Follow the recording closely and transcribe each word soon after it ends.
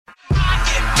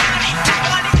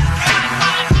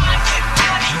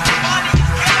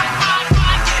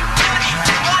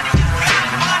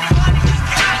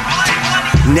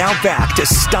Now back to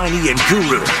Steiny and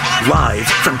Guru, live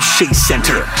from Chase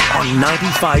Center on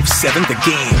 95.7 The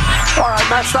Game. All right,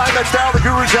 Matt Stein, Matt Dow, the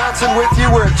Guru Johnson with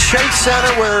you. We're at Chase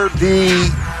Center where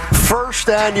the first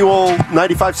annual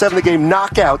 95.7 The Game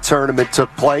knockout tournament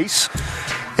took place.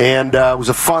 And it was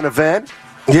a fun event.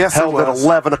 Yes, held at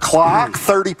 11 o'clock.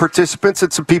 30 participants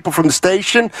and some people from the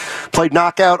station played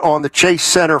knockout on the Chase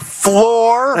Center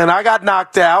floor. And I got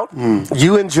knocked out.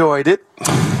 You enjoyed it.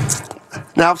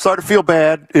 Now I'm starting to feel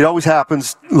bad. It always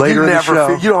happens later in the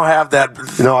show. You don't have that.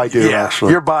 No, I do,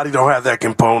 actually. Your body don't have that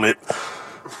component.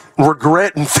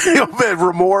 Regret and feel bad,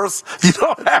 remorse. You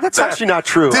don't have That's that. actually not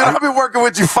true. Dude, I've been working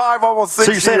with you almost 6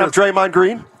 years. So you're saying I'm Draymond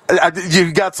Green?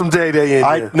 You got some day in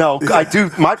you. No, I do.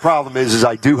 My problem is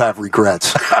I do have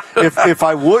regrets. if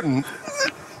I wouldn't,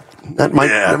 that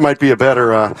might be a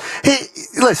better. Hey,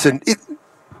 listen.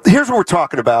 Here's what we're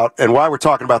talking about and why we're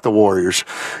talking about the Warriors.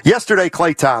 Yesterday,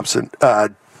 Klay Thompson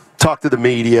talked to the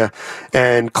media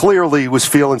and clearly was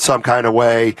feeling some kind of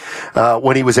way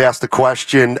when he was asked a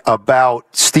question about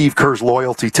Steve Kerr's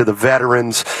loyalty to the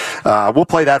veterans. We'll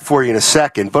play that for you in a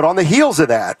second. But on the heels of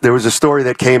that, there was a story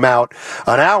that came out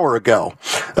an hour ago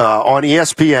on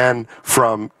ESPN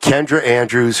from Kendra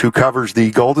Andrews, who covers the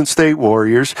Golden State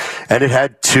Warriors, and it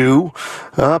had two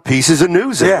pieces of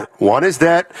news in it. One is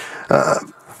that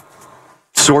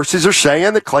sources are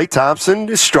saying that Klay Thompson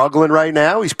is struggling right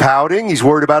now. He's pouting. He's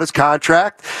worried about his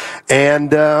contract,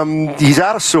 and he's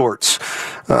out of sorts.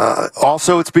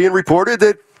 Also, it's being reported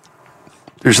that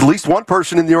there's at least one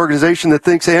person in the organization that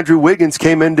thinks Andrew Wiggins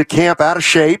came into camp out of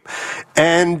shape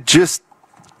and just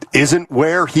isn't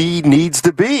where he needs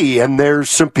to be. And there's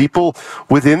some people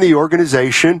within the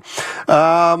organization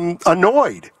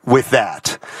annoyed with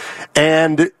that.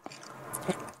 And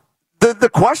the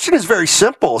question is very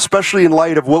simple, especially in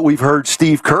light of what we've heard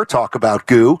Steve Kerr talk about,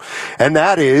 Goo, and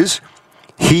that is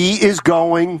he is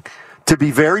going to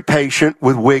be very patient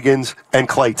with Wiggins and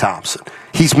Klay Thompson.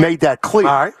 He's made that clear.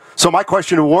 All right. So my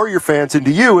question to Warrior fans and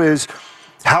to you is,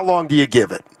 how long do you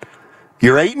give it?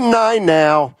 You're 8-9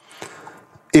 now.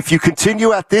 If you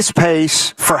continue at this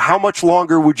pace, for how much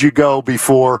longer would you go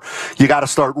before you got to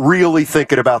start really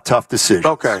thinking about tough decisions?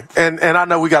 Okay, and I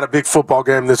know we got a big football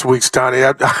game this week, Steiny.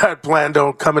 I had planned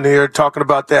on coming here talking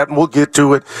about that, and we'll get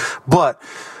to it. But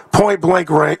point blank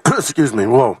range,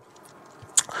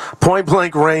 point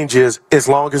blank range is as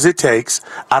long as it takes.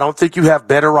 I don't think you have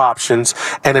better options.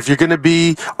 And if you're going to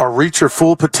be or reach your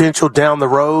full potential down the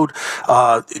road,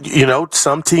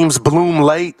 some teams bloom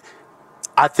late.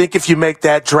 I think if you make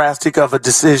that drastic of a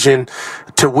decision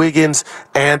to Wiggins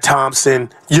and Thompson,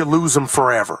 you lose them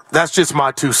forever. That's just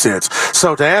my 2 cents.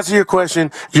 So to answer your question,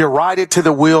 you ride it till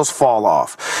the wheels fall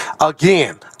off.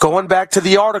 Again, going back to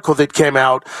the article that came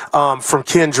out from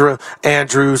Kendra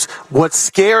Andrews, what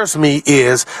scares me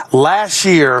is last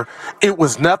year it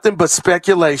was nothing but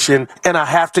speculation, and I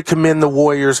have to commend the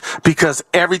Warriors because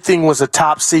everything was a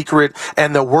top secret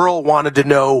and the world wanted to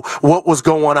know what was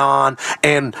going on,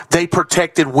 and they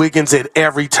protected Wiggins at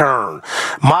every turn.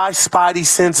 My spidey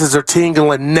senses are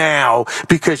tingling now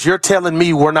because you're telling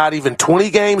me we're not even 20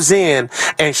 games in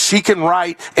and she can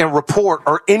write and report,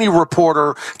 or any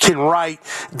reporter can write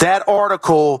that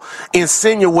article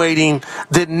insinuating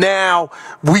that now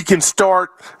we can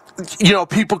start,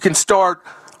 people can start,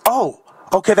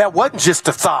 okay, that wasn't just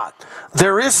a thought.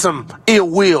 There is some ill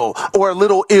will or a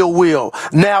little ill will.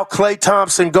 Now Klay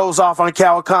Thompson goes off on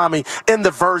Kawakami in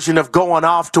the version of going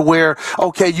off to where,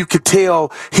 okay, you could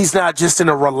tell he's not just in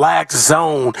a relaxed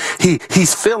zone.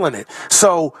 He's feeling it.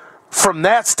 So from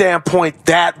that standpoint,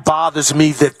 that bothers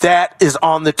me that is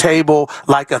on the table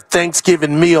like a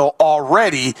Thanksgiving meal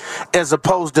already, as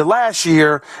opposed to last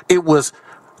year, it was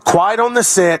quiet on the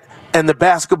set, and the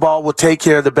basketball will take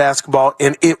care of the basketball,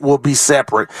 and it will be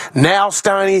separate. Now,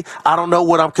 Steiny, I don't know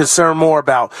what I'm concerned more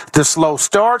about, the slow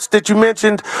starts that you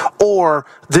mentioned or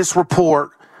this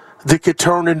report that could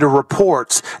turn into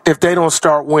reports if they don't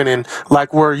start winning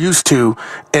like we're used to,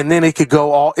 and then it could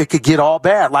get all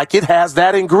bad, like it has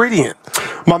that ingredient.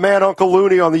 My man Uncle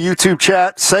Looney on the YouTube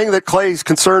chat saying that Klay's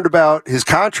concerned about his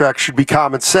contract should be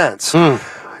common sense.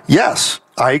 Yes,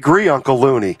 I agree, Uncle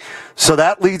Looney. So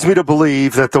that leads me to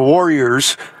believe that the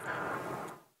Warriors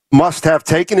must have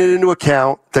taken it into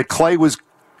account that Klay was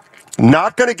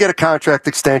not going to get a contract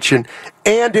extension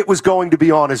and it was going to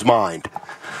be on his mind.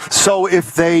 So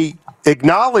if they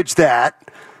acknowledge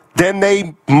that, then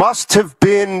they must have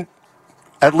been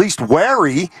at least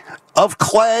wary of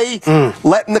Klay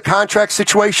letting the contract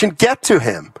situation get to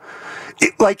him.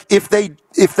 If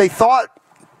they thought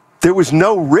there was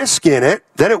no risk in it,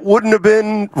 then it wouldn't have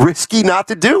been risky not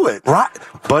to do it. Right.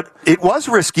 But it was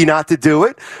risky not to do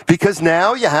it because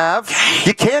now you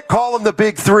can't call them the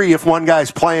big three if one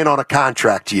guy's playing on a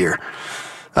contract year.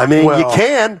 I mean, you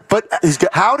can, but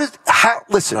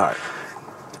listen, right.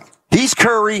 He's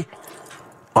Curry.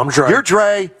 I'm Dre. You're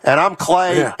Dre, and I'm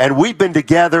Clay, and we've been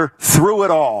together through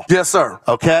it all. Yes, sir.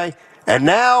 Okay? And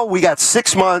now we got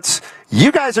 6 months.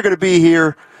 You guys are going to be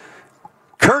here.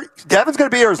 Devin's going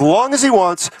to be here as long as he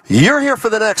wants. You're here for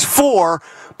the next 4.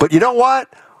 But you know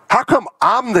what? How come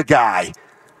I'm the guy?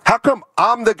 How come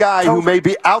I'm the guy who may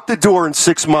be out the door in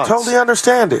 6 months? Totally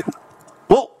understand it.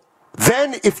 Well,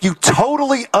 then if you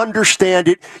totally understand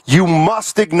it, you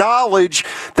must acknowledge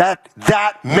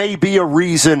that may be a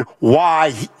reason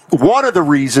why, one of the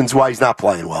reasons why he's not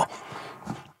playing well.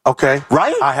 Okay.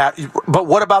 Right? But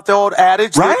what about the old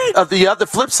adage? Right? The other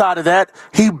flip side of that,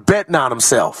 he betting on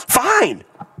himself. Fine.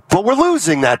 But we're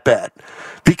losing that bet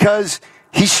because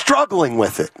he's struggling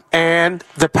with it. And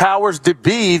the powers that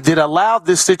be that allowed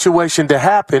this situation to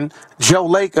happen, Joe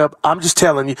Lacob, I'm just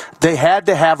telling you, they had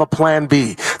to have a plan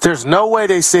B. There's no way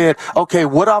they said, okay,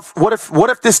 what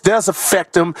if this does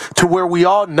affect them to where we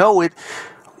all know it?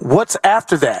 What's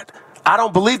after that? I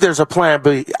don't believe there's a plan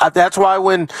B. That's why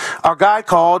when our guy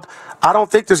called, I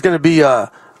don't think there's going to be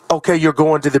okay, you're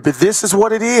going to but this is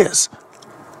what it is.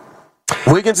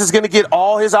 Wiggins is going to get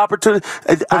all his opportunities.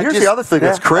 Here's the other thing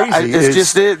that's crazy.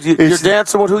 You're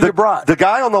dancing with who you brought. The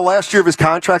guy on the last year of his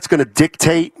contract is going to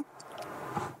dictate.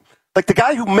 Like the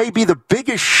guy who may be the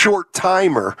biggest short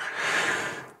timer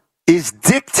is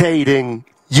dictating,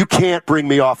 you can't bring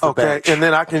me off the bench. And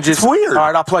then I can just... It's weird. All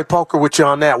right, I'll play poker with you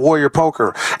on that, Warrior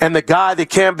Poker. And the guy that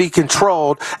can't be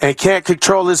controlled and can't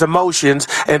control his emotions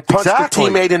and punch the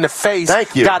teammate in the face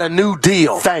got a new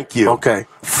deal. Thank you. Okay.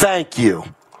 Thank you.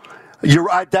 You're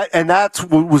right, that's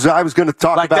what I was going to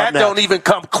talk about that next. Don't even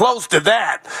come close to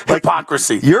that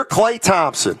hypocrisy. You're Klay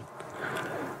Thompson,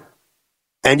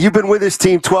 and you've been with this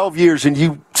team 12 years, and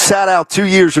you sat out 2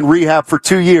 years in rehab for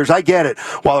 2 years. I get it.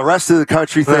 While the rest of the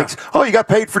country thinks, you got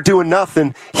paid for doing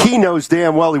nothing, he knows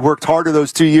damn well he worked harder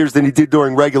those 2 years than he did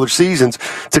during regular seasons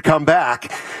to come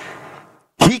back.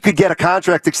 He could get a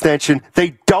contract extension.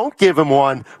 They don't give him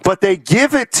one, but they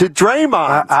give it to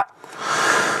Draymond.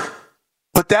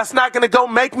 But that's not going to go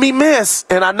make me miss,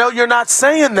 and I know you're not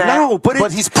saying that. No,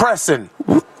 but he's pressing.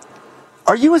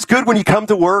 Are you as good when you come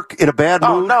to work in a bad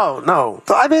mood? No.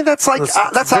 I mean, that's very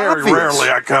obvious. Rarely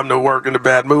I come to work in a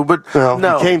bad mood, but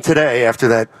no. You came today after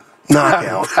that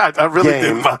knockout. I really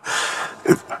didn't.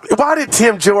 Why did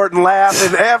Tim Jordan laugh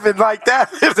and Evan like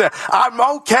that? I'm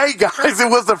okay, guys. It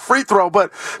was a free throw,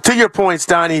 but to your point,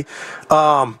 Steiny,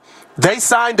 they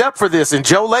signed up for this, and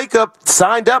Joe Lacob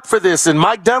signed up for this, and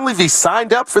Mike Dunleavy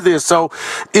signed up for this. So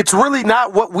it's really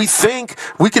not what we think.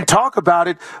 We can talk about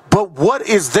it, but what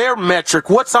is their metric?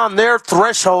 What's on their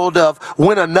threshold of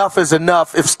when enough is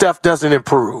enough if stuff doesn't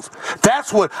improve?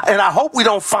 That's what, and I hope we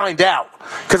don't find out,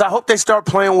 because I hope they start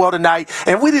playing well tonight.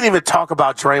 And we didn't even talk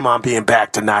about Draymond being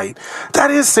back tonight.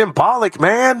 That is symbolic,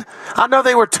 man. I know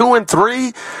they were 2 and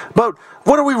 3, but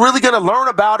what are we really going to learn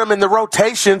about him in the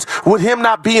rotations with him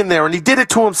not being there? And he did it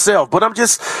to himself. But I'm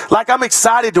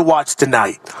excited to watch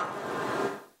tonight.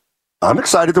 I'm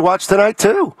excited to watch tonight,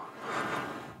 too.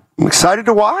 I'm excited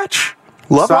to watch.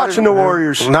 Love watching the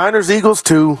Warriors. Niners, Eagles,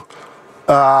 too.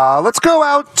 Let's go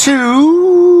out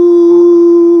to...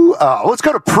 let's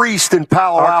go to Priest in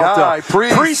Palo Alto. Guy,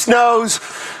 Priest knows.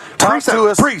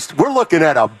 Priest, we're looking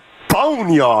at a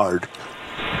boneyard.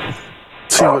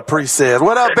 See what Priest says.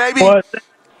 What up, baby? Well,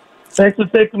 thanks for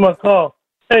taking my call.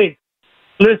 Hey,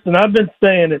 listen, I've been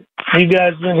saying it. You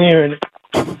guys been hearing it.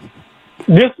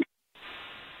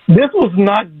 This was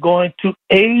not going to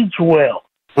age well.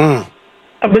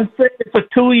 I've been saying it for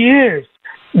 2 years.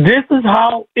 This is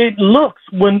how it looks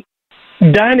when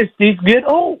dynasties get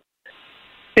old.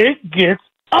 It gets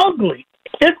ugly.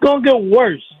 It's going to get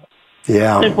worse.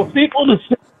 Yeah. And for people to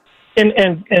sit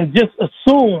and just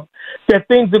assume that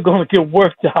things are going to get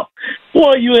worked out,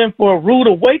 boy, you're in for a rude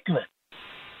awakening.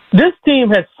 This team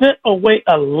has sent away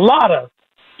a lot of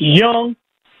young,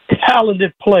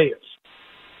 talented players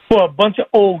for a bunch of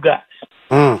old guys.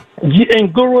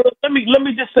 And Guru, let me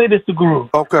just say this to Guru.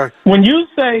 Okay. When you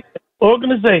say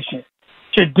organization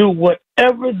should do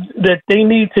whatever that they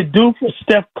need to do for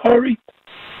Steph Curry,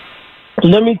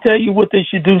 let me tell you what they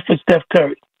should do for Steph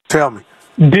Curry. Tell me.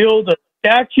 Build a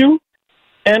statue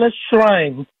and a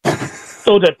shrine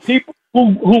so that people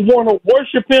who want to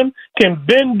worship him can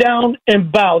bend down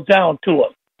and bow down to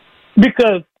him.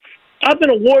 Because I've been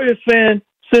a Warriors fan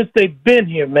since they've been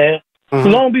here, man,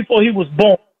 long before he was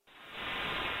born.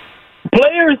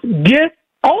 Players get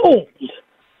owned.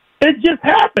 It just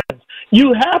happens.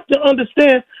 You have to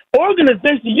understand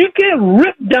organization. You can't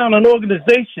rip down an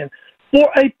organization for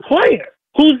a player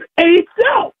who's aged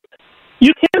out.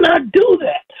 You cannot do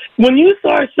that. When you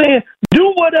start saying,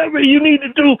 do whatever you need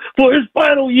to do for his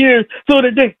final years so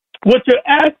that what you're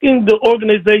asking the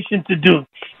organization to do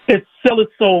is sell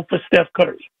its soul for Steph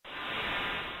Curry.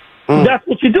 That's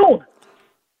what you're doing.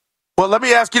 Well, let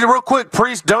me ask you real quick,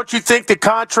 Priest. Don't you think the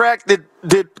contract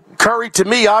that Curry, to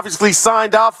me, obviously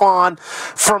signed off on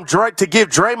to give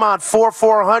Draymond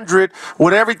 $400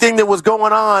 with everything that was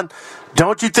going on,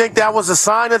 don't you think that was a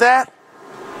sign of that?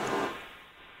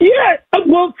 Yeah.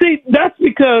 Well, see, that's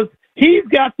because he's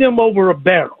got them over a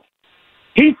barrel.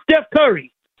 He's Steph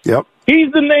Curry. Yep.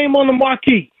 He's the name on the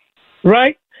marquee,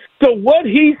 right? So what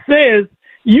he says,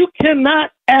 you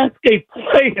cannot ask a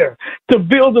player to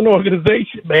build an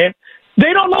organization, man.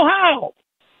 They don't know how.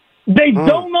 They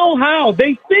don't know how.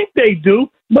 They think they do,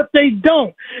 but they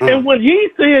don't. And when he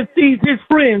sees his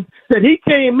friends that he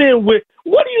came in with,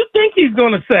 what do you think he's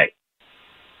going to say?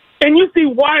 And you see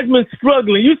Wiseman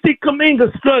struggling. You see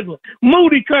Kuminga struggling.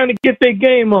 Moody trying to get their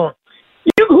game on.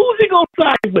 Who's he going to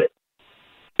side with?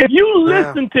 If you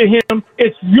listen to him,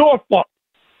 it's your fault.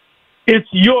 It's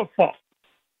your fault.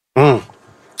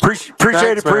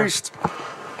 Appreciate it, Priest.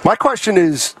 My question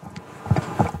is,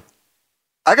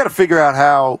 I got to figure out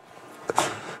how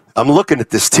I'm looking at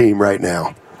this team right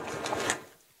now.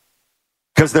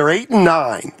 Because they're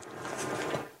 8-9.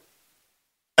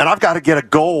 And I've got to get a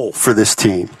goal for this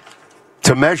team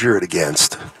to measure it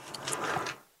against.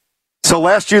 So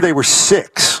last year they were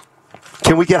 6.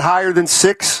 Can we get higher than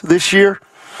 6 this year?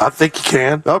 I think you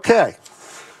can. Okay.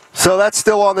 So that's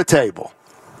still on the table.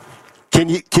 Can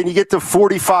you get to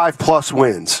 45-plus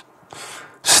wins?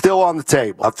 Still on the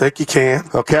table. I think you can.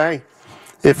 Okay.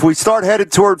 If we start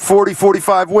headed toward 40,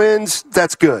 45 wins,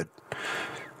 that's good.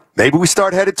 Maybe we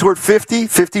start headed toward 50,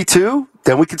 52,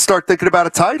 then we can start thinking about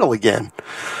a title again.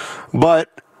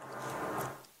 But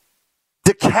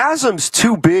the chasm's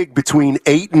too big between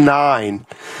 8 and 9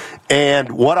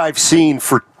 and what I've seen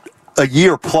for a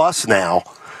year plus now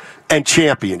and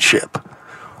championship.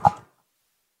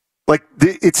 Like,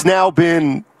 it's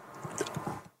been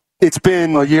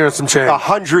a year and some change.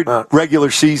 100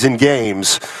 regular season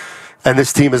games, and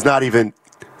this team is not even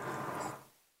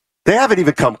 – they haven't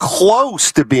even come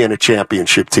close to being a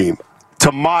championship team,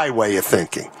 to my way of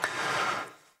thinking.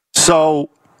 So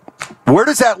where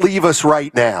does that leave us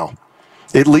right now?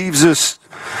 It leaves us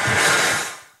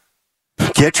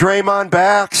get Draymond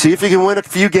back, see if he can win a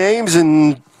few games,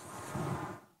 and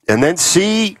then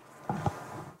see –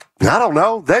 I don't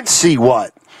know. Then see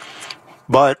what.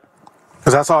 But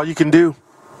because that's all you can do.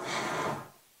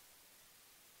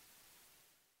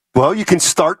 Well, you can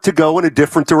start to go in a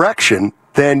different direction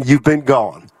than you've been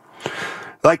going.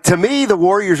 Like, to me, the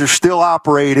Warriors are still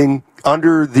operating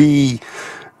under the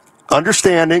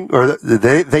understanding, or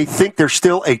they think they're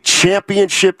still a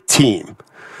championship team.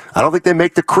 I don't think they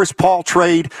make the Chris Paul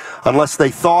trade unless they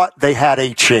thought they had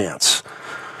a chance.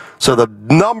 So the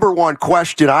number one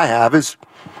question I have is,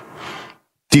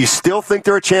 do you still think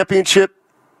they're a championship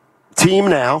team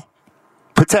now?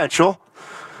 Potential.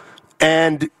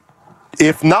 And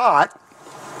if not,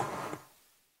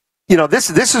 this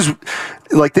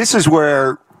is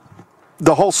where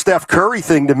the whole Steph Curry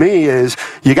thing to me is,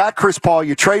 you got Chris Paul,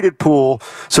 you traded Poole,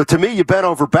 so to me you bent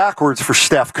over backwards for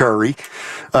Steph Curry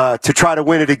to try to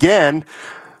win it again.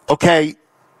 Okay,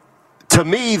 to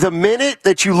me, the minute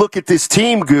that you look at this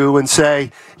team, Goo, and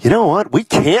say, you know what, we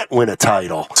can't win a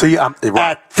title. So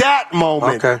at that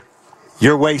moment,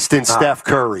 you're wasting Steph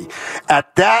Curry.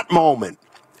 At that moment,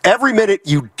 every minute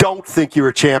you don't think you're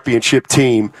a championship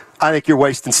team, I think you're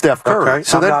wasting Steph Curry. Okay.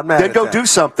 So then go do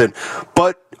something.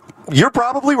 But you're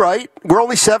probably right. We're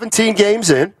only 17 games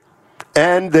in,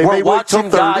 and they may wait till 30. We're watching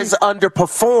guys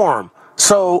underperform.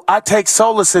 So I take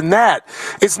solace in that.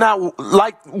 It's not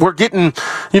like we're getting,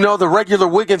 the regular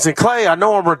Wiggins and Clay. I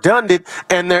know I'm redundant,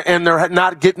 and they're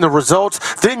not getting the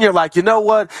results. Then you're like, you know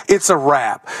what? It's a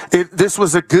wrap. This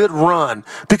was a good run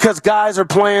because guys are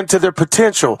playing to their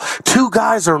potential. 2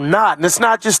 guys are not, and it's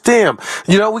not just them.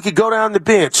 We could go down the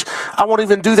bench. I won't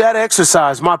even do that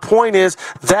exercise. My point is,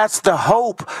 that's the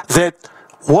hope that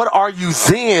what are you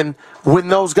then when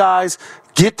those guys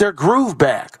get their groove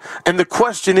back? And the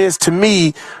question is, to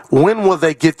me, when will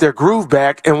they get their groove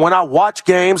back? And when I watch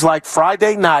games like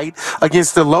Friday night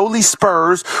against the lowly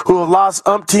Spurs, who have lost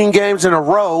umpteen games in a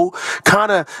row,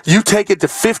 you take it to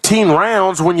 15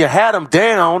 rounds when you had them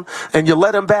down and you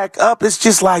let them back up. It's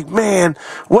just like, man,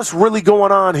 what's really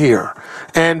going on here?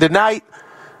 And tonight,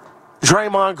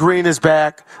 Draymond Green is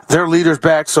back. Their leader's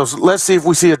back. So let's see if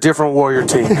we see a different Warrior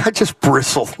team. I just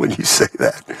bristle when you say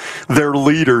that. Their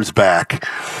leader's back.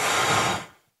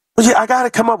 Yeah, I got to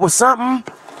come up with something.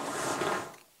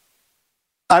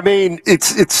 I mean,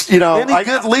 it's Any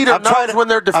good leader knows when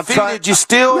they're defeated, you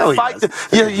still fight.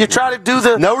 You try to do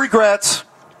the... No regrets.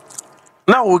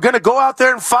 No, we're going to go out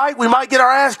there and fight. We might get our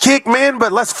ass kicked, man,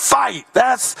 but let's fight.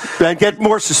 And get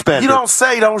more suspended. You don't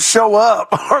say don't show up,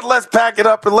 or let's pack it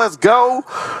up and let's go.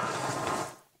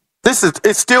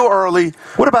 It's still early.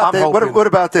 What about this? What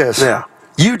about this? Yeah.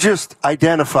 You just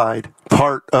identified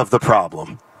part of the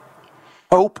problem.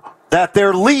 Hope. That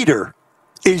their leader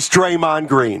is Draymond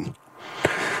Green.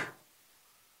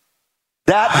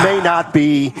 That may not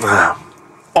be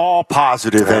all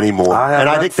positive anymore, and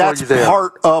I think that's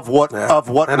part of what And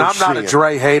we're I'm not seeing. a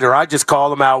Dre hater. I just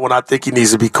call him out when I think he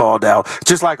needs to be called out,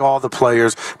 just like all the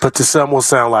players. But to some will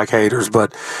sound like haters.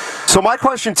 But so my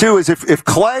question too is, if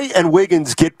Clay and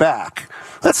Wiggins get back,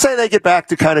 let's say they get back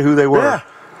to kind of who they were. Yeah.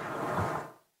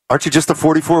 Aren't you just a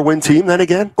 44-win team then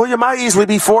again? Well, you might easily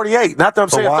be 48. Not that I'm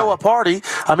saying throw a party.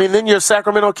 I mean, then you're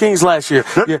Sacramento Kings last year.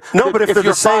 No, but if they're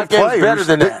the same players, better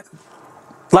than that.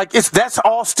 Like, that's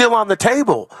all still on the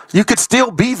table. You could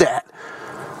still be that.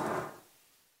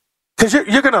 Because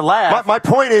you're going to laugh. My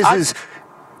point is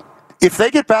if they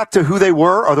get back to who they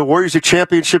were, are the Warriors a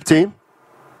championship team?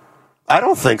 I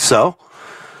don't think so.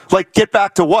 Like, get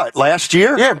back to what? Last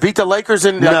year? Yeah, beat the Lakers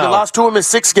and they lost to them in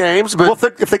 6 games. But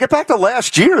well, if they get back to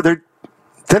last year, then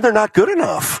they're not good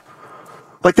enough.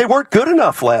 Like, they weren't good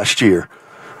enough last year.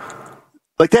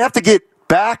 Like, they have to get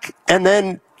back and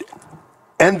then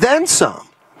some.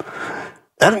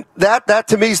 And that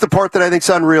to me is the part that I think is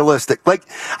unrealistic. Like,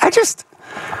 here's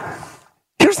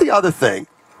the other thing.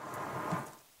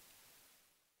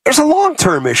 There's a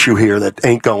long-term issue here that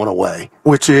ain't going away.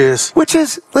 Which is,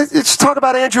 let's talk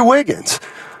about Andrew Wiggins.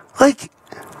 Like,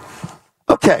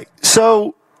 okay,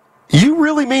 so you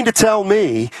really mean to tell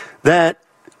me that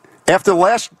after the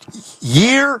last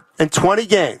year and 20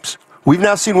 games, we've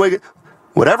now seen Wiggins,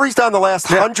 whatever he's done the last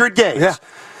 100 games,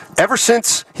 ever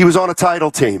since he was on a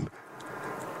title team,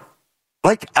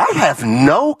 like, I have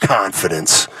no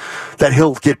confidence that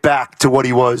he'll get back to what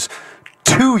he was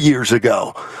 2 years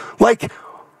ago. Like,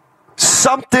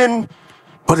 something...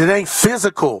 But it ain't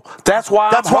physical. That's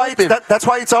why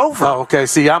it's over. Oh, okay.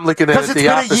 See, I'm looking at it the opposite.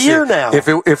 Because it's been a year now. If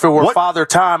it were Father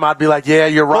Time, I'd be like, yeah,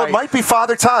 you're right. Well, it might be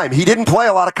Father Time. He didn't play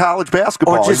a lot of college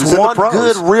basketball. Or just one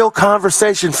good, real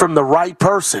conversation from the right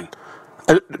person.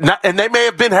 And they may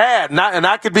have been had. And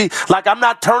I could be, like, I'm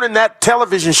not turning that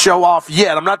television show off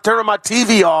yet. I'm not turning my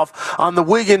TV off on the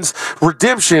Wiggins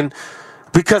redemption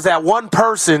because that one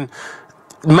person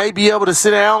may be able to sit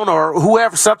down or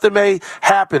whoever, something may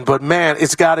happen. But, man,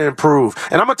 it's got to improve.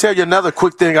 And I'm going to tell you another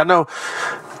quick thing. I know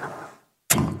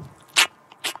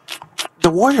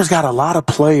the Warriors got a lot of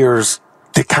players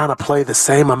that kind of play the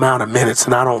same amount of minutes,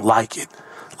 and I don't like it.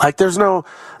 Like, the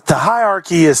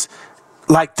hierarchy is,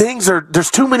 like, there's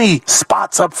too many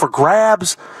spots up for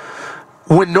grabs.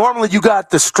 When normally you got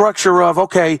the structure of,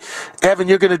 okay, Evan,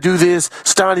 you're going to do this.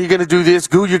 Steiny, you're going to do this.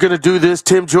 Goo, you're going to do this.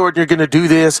 Tim Jordan, you're going to do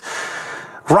this.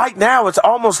 Right now, it's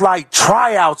almost like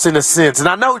tryouts in a sense. And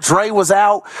I know Dre was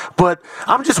out, but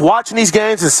I'm just watching these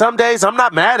games, and some days I'm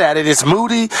not mad at it. It's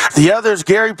Moody. The other's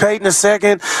Gary Payton a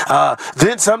second.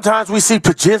 Then sometimes we see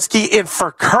Pajinski. And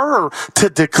for Kerr to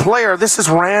declare, this is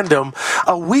random,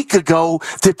 a week ago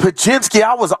that Pajinski,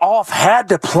 I was off, had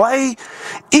to play.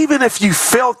 Even if you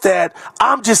felt that,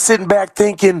 I'm just sitting back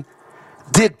thinking,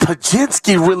 did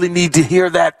Pajinski really need to hear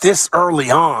that this early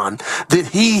on, that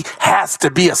he has to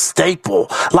be a staple?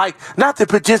 Like, not that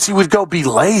Pajinski would go be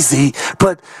lazy,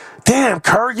 but damn,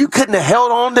 Kerr, you couldn't have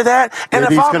held on to that. And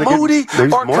if I'm Moody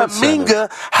or Kuminga,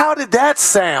 how did that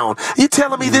sound? You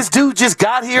telling me this dude just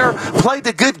got here, played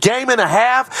a good game and a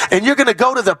half, and you're going to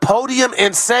go to the podium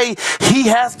and say he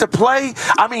has to play?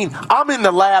 I mean, I'm in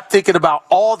the lab thinking about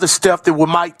all the stuff that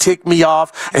might tick me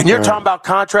off, and you're talking about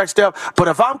contract stuff. But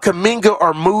if I'm Kuminga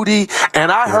or Moody,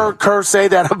 and I heard Kerr say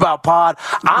that about Pod,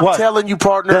 I'm telling you,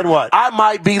 partner, then what? I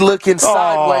might be looking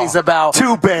sideways about.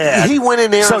 Too bad. He went in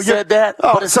there and said that,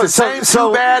 but it's the same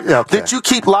too bad that you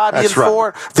keep lobbying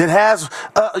for that has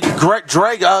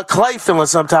Clay feeling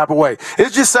some type of way.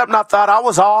 It's just something I thought I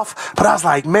was off, but I was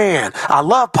like, man, I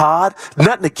love Pod,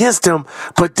 nothing against him,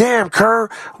 but damn, Kerr,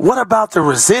 what about the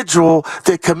residual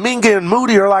that Kuminga and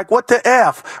Moody are like, what the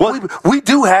F? Well, we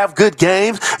do have good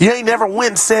games. You ain't never went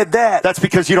and said that. That's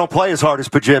because you don't play as hard as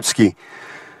Pajinski.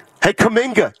 Hey,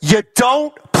 Kuminga, you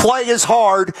don't play as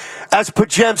hard as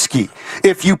Podziemski.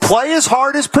 If you play as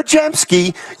hard as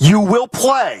Podziemski, you will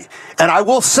play. And I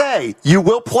will say, you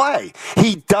will play.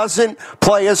 He doesn't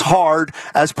play as hard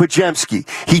as Podziemski.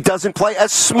 He doesn't play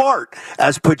as smart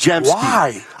as Podziemski.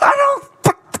 Why? I don't.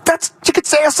 You could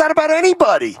say that about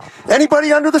anybody.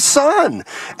 Anybody under the sun.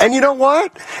 And you know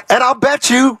what? And I'll bet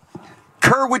you,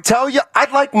 Kerr would tell you,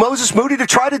 I'd like Moses Moody to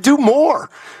try to do more.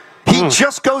 He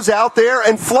just goes out there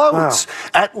and floats. Wow.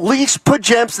 At least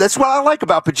Podziemski. That's what I like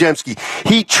about Podziemski.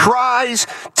 He tries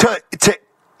to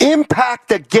impact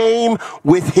the game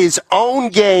with his own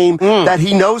game that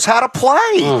he knows how to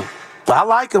play. I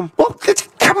like him. Well,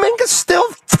 Kuminga's still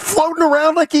floating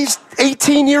around like he's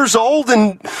 18 years old,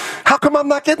 and how come I'm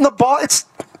not getting the ball? I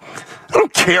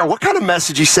don't care what kind of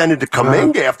message he's sending to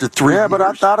Kuminga after 3 years. Yeah, but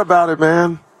I thought about it,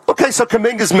 man. Okay, so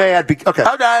Kuminga's mad. Okay.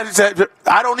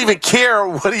 I don't even care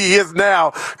what he is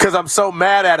now because I'm so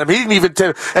mad at him. He didn't even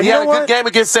tell. He had a good game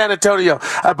against San Antonio,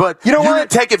 but you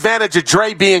didn't take advantage of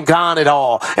Dre being gone at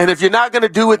all. And if you're not going to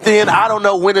do it then, I don't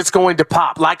know when it's going to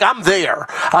pop. Like, I'm there.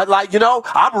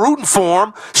 I'm rooting for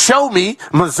him. Show me,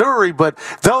 Missouri, but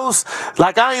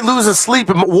I ain't losing sleep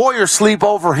and Warrior sleep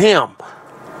over him.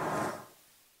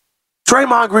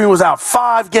 Draymond Green was out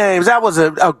 5 games. That was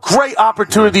a great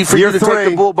opportunity for you to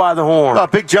take the bull by the horn. A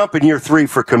big jump in year 3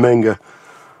 for Kuminga,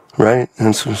 right?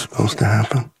 That's what's supposed to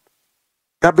happen.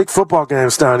 Got big football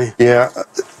games, Steiny. Yeah.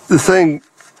 The thing,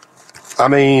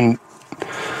 and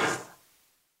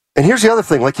here's the other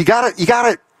thing. Like, you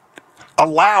gotta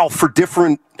allow for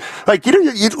different. Like, a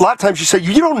lot of times you say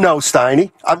you don't know,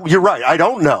 Steiny. You're right. I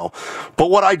don't know, but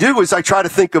what I do is I try to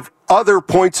think of other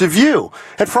points of view,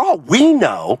 and for all we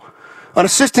know. An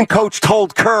assistant coach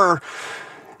told Kerr,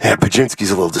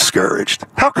 Podziemski's a little discouraged.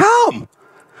 How come?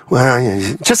 Well,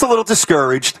 yeah, just a little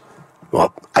discouraged.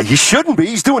 Well, he shouldn't be.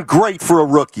 He's doing great for a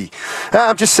rookie.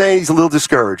 I'm just saying he's a little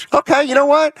discouraged. Okay, you know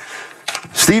what?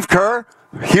 Steve Kerr,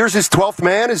 here's his 12th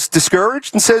man, is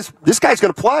discouraged and says, this guy's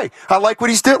going to play. I like what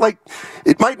he's doing. Like,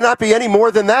 it might not be any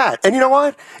more than that. And you know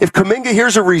what? If Kuminga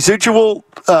hears a residual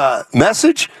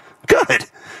message, good.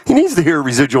 He needs to hear a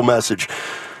residual message.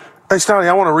 Hey, Steiny,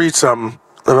 I want to read something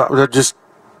about just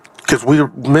because we're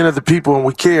men of the people and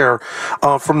we care,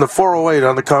 from the 408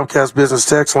 on the Comcast Business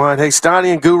Text line. Hey,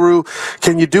 Steiny and Guru,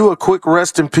 can you do a quick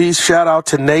rest in peace shout out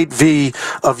to Nate V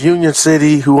of Union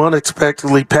City, who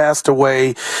unexpectedly passed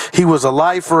away. He was a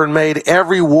lifer and made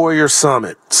every Warrior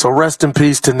Summit. So rest in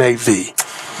peace to Nate V.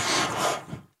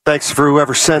 Thanks for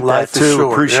whoever sent that, too.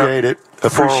 Short. Appreciate it.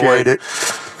 Appreciate it.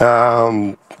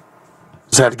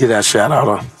 Just had to get that shout out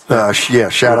on.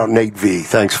 Shout out Nate V.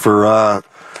 Thanks for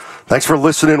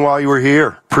listening while you were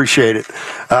here. Appreciate it.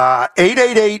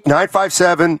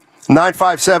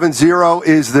 888-957-9570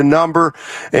 is the number.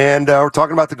 And we're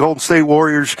talking about the Golden State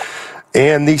Warriors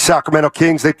and the Sacramento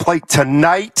Kings. They play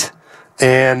tonight,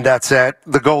 and that's at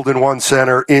the Golden One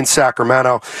Center in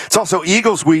Sacramento. It's also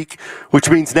Eagles Week, which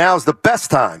means now is the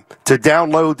best time to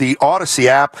download the Odyssey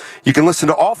app. You can listen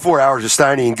to all 4 hours of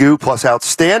Steiny and Goo, plus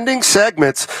outstanding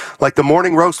segments like the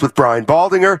Morning Roast with Brian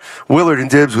Baldinger, Willard and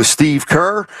Dibs with Steve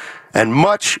Kerr, and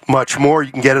much, much more.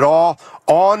 You can get it all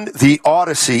on the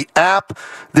Odyssey app.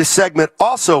 This segment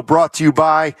also brought to you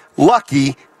by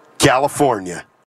Lucky California.